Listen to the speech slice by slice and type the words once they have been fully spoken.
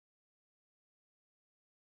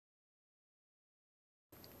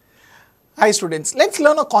Hi students, let's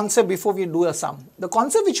learn a concept before we do a sum. The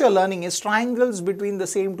concept which you are learning is triangles between the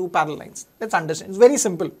same two parallel lines. Let's understand. It's very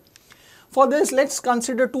simple. For this, let's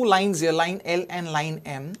consider two lines here, line L and line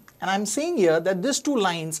M. And I'm saying here that these two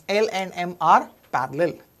lines L and M are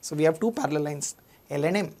parallel. So we have two parallel lines L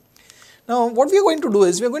and M. Now what we are going to do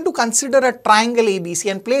is we are going to consider a triangle ABC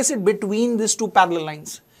and place it between these two parallel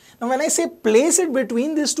lines. Now when I say place it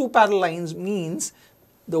between these two parallel lines means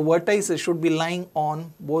the vertices should be lying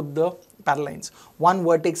on both the parallel lines. One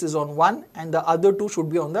vertex is on one and the other two should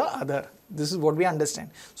be on the other. This is what we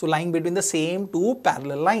understand. So lying between the same two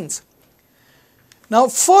parallel lines. Now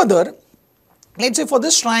further, let's say for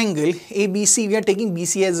this triangle ABC, we are taking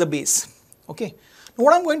BC as a base. Okay. Now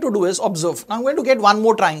what I'm going to do is observe. Now I'm going to get one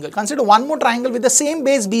more triangle. Consider one more triangle with the same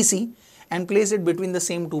base BC and place it between the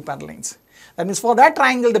same two parallel lines. That means for that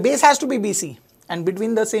triangle the base has to be BC and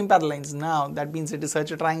between the same parallel lines. Now that means it is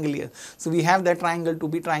such a triangle here. So we have that triangle to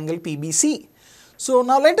be triangle PBC. So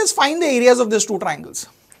now let us find the areas of these two triangles.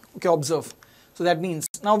 Okay, observe. So that means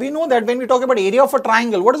now we know that when we talk about area of a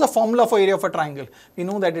triangle, what is the formula for area of a triangle? We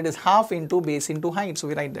know that it is half into base into height. So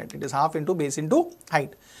we write that it is half into base into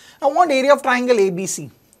height. Now what area of triangle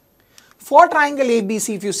ABC? For triangle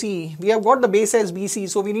ABC, if you see, we have got the base as BC.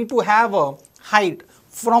 So we need to have a height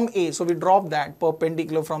from A. So we drop that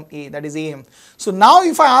perpendicular from A, that is AM. So now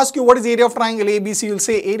if I ask you what is area of triangle ABC, you will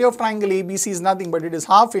say area of triangle ABC is nothing but it is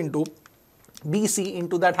half into BC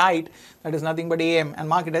into that height, that is nothing but AM, and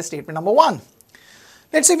mark it as statement number 1.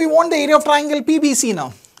 Let's say we want the area of triangle PBC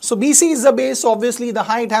now. So BC is the base, so obviously the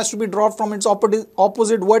height has to be dropped from its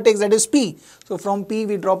opposite vertex, that is P. So from P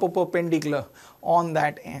we drop a perpendicular on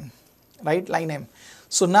that end, right, line M.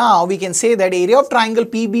 So now we can say that area of triangle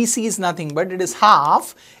PBC is nothing but it is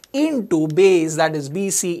half into base, that is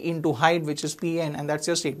BC, into height, which is PN, and that's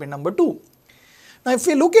your statement number 2. Now if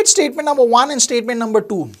we look at statement number 1 and statement number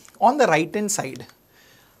 2, on the right hand side,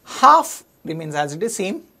 half remains as it is,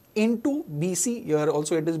 same, into BC, here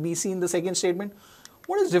also it is BC in the second statement.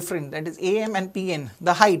 What is different? That is AM and PN,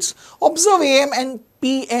 the heights. Observe AM and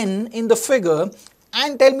PN in the figure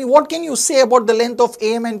and tell me what can you say about the length of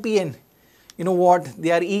AM and PN. You know what?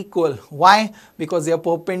 They are equal. Why? Because they are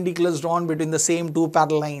perpendiculars drawn between the same two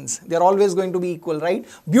parallel lines. They are always going to be equal, right?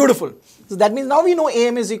 Beautiful. So that means now we know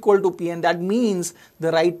AM is equal to PN. That means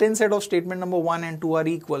the right hand side of statement number 1 and 2 are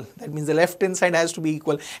equal. That means the left hand side has to be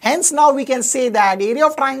equal. Hence now we can say that area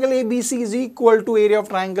of triangle ABC is equal to area of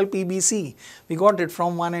triangle PBC. We got it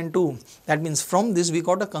from 1 and 2. That means from this we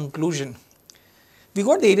got a conclusion. We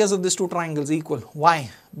got the areas of these two triangles equal. Why?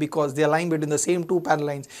 Because they are lying between the same two parallel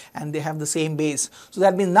lines and they have the same base. So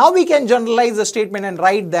that means now we can generalize the statement and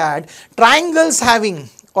write that triangles having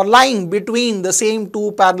or lying between the same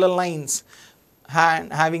two parallel lines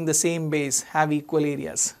and having the same base have equal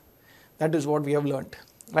areas. That is what we have learnt,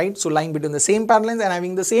 right? So lying between the same parallel lines and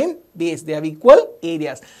having the same base, they have equal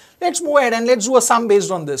areas. Let's move ahead and let's do a sum based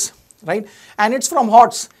on this, right? And it's from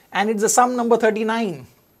HOTS and it's the sum number 39.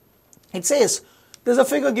 It says, there's a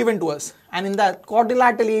figure given to us and in that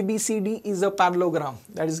quadrilateral ABCD is a parallelogram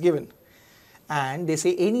that is given, and they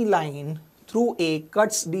say any line through A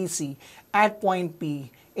cuts DC at point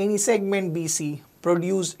P, any segment BC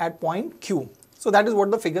produced at point Q. So that is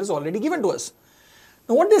what the figure is already given to us.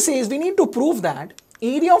 Now what they say is we need to prove that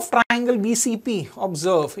area of triangle BCP,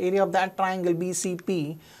 observe, area of that triangle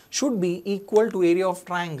BCP should be equal to area of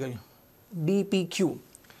triangle DPQ.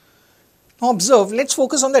 Now observe, let's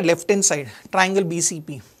focus on the left hand side, triangle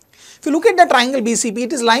BCP. If you look at the triangle BCP,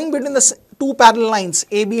 it is lying between the two parallel lines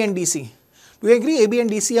AB and DC. Do you agree AB and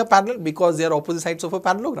DC are parallel? Because they are opposite sides of a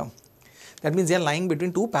parallelogram. That means they are lying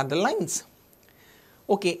between two parallel lines.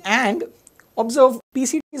 Okay, and observe,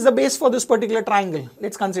 PCD is the base for this particular triangle.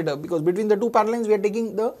 Let's consider, because between the two parallel lines we are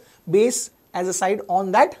taking the base as a side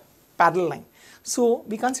on that parallel line. So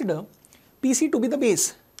we consider PC to be the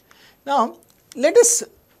base. Now let us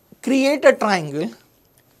create a triangle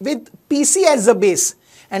with PC as the base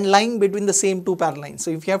and lying between the same two parallel lines.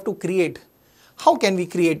 So if you have to create, how can we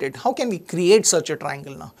create it? How can we create such a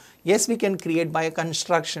triangle now? Yes, we can create by a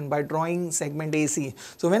construction, by drawing segment AC.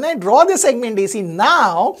 So when I draw the segment AC,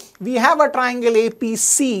 now we have a triangle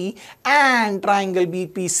APC and triangle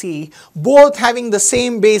BPC, both having the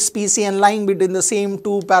same base PC and lying between the same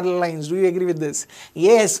two parallel lines. Do you agree with this?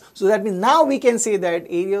 Yes. So that means now we can say that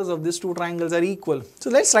areas of these two triangles are equal.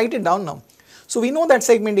 So let's write it down now. So we know that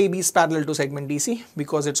segment AB is parallel to segment DC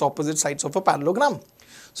because it's opposite sides of a parallelogram.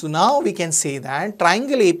 So now we can say that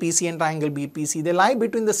triangle APC and triangle BPC, they lie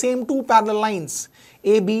between the same two parallel lines,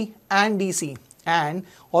 AB and DC. and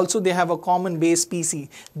also they have a common base PC.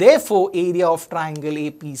 Therefore, area of triangle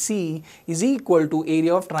APC is equal to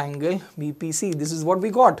area of triangle BPC. This is what we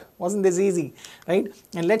got. Wasn't this easy, right?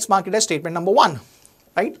 And let's mark it as statement number 1,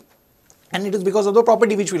 right? And it is because of the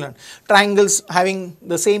property which we learned. Triangles having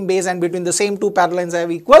the same base and between the same two parallel lines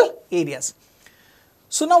have equal areas.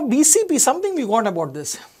 So now BCP, something we got about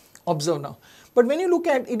this. Observe now. But when you look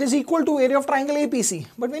at it is equal to area of triangle APC.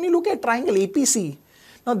 But when you look at triangle APC,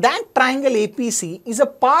 now that triangle APC is a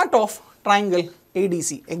part of triangle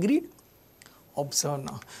ADC. Agreed? Observe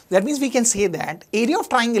now. That means we can say that area of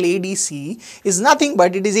triangle ADC is nothing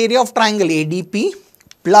but it is area of triangle ADP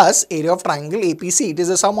plus area of triangle APC. It is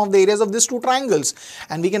the sum of the areas of these two triangles.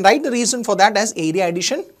 And we can write the reason for that as area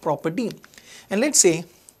addition property. And let's say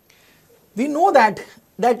we know that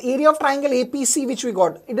area of triangle APC which we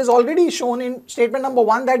got, it is already shown in statement number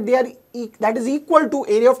 1 that that is equal to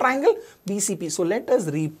area of triangle BCP. So let us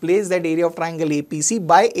replace that area of triangle APC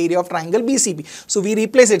by area of triangle BCP. So we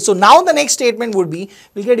replace it. So now the next statement would be,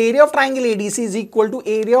 we get area of triangle ADC is equal to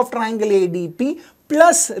area of triangle ADP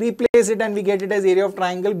plus replace it and we get it as area of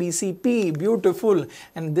triangle BCP. Beautiful.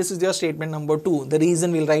 And this is your statement number 2. The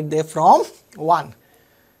reason we'll write there from 1.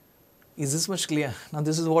 Is this much clear? Now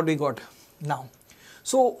this is what we got. Now,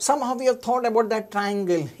 so somehow we have thought about that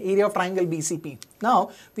triangle, area of triangle BCP. Now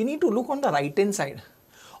we need to look on the right hand side.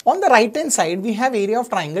 On the right hand side we have area of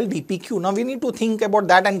triangle DPQ. Now we need to think about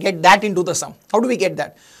that and get that into the sum. How do we get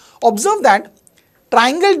that? Observe that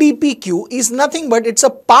triangle DPQ is nothing but it's a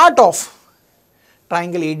part of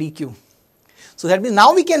triangle ADQ. So that means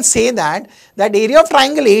now we can say that area of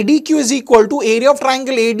triangle ADQ is equal to area of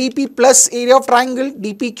triangle ADP plus area of triangle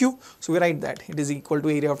DPQ. So we write that it is equal to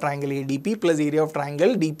area of triangle ADP plus area of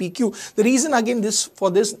triangle DPQ. The reason again for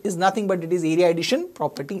this is nothing but it is area addition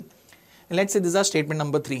property. And let's say this is statement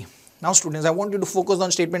number 3. Now students, I want you to focus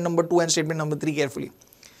on statement number 2 and statement number 3 carefully.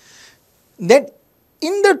 That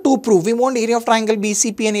in the two proof, we want area of triangle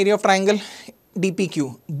BCP and area of triangle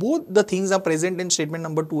DPQ. Both the things are present in statement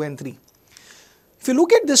number 2 and 3. If you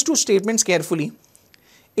look at these two statements carefully,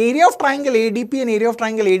 area of triangle ADP and area of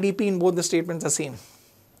triangle ADP in both the statements are same.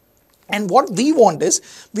 And what we want is,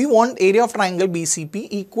 we want area of triangle BCP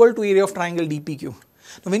equal to area of triangle DPQ.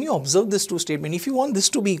 Now when you observe these two statements, if you want this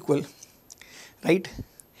to be equal, right,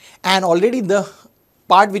 and already the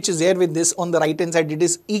part which is there with this on the right hand side, it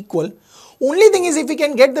is equal. Only thing is if we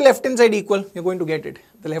can get the left hand side equal, we are going to get it.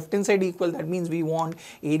 The left hand side equal, that means we want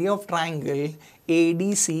area of triangle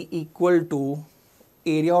ADC equal to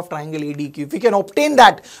area of triangle ADQ. If we can obtain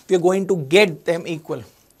that, we are going to get them equal.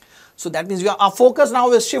 So that means our focus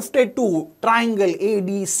now is shifted to triangle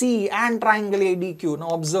ADC and triangle ADQ. Now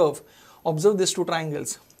observe these two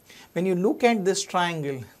triangles. When you look at this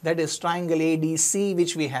triangle, that is triangle ADC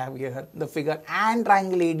which we have here, the figure, and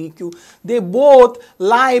triangle ADQ, they both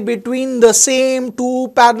lie between the same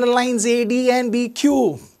two parallel lines AD and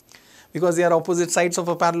BQ because they are opposite sides of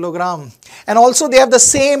a parallelogram. And also they have the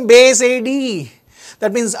same base AD.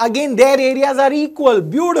 That means again their areas are equal.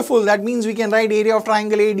 Beautiful. That means we can write area of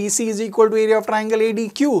triangle ADC is equal to area of triangle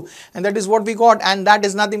ADQ. And that is what we got. And that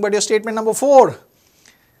is nothing but your statement number 4.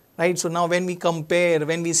 Right. So now when we compare,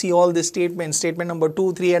 when we see all the statements, statement number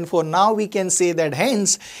 2, 3 and 4, now we can say that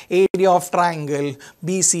hence area of triangle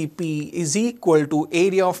BCP is equal to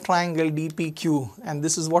area of triangle DPQ. And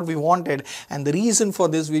this is what we wanted. And the reason for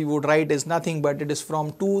this we would write is nothing but it is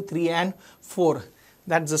from 2, 3 and 4.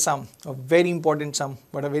 That's the sum, a very important sum,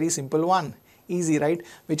 but a very simple one. Easy, right?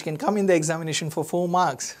 Which can come in the examination for 4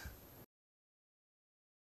 marks.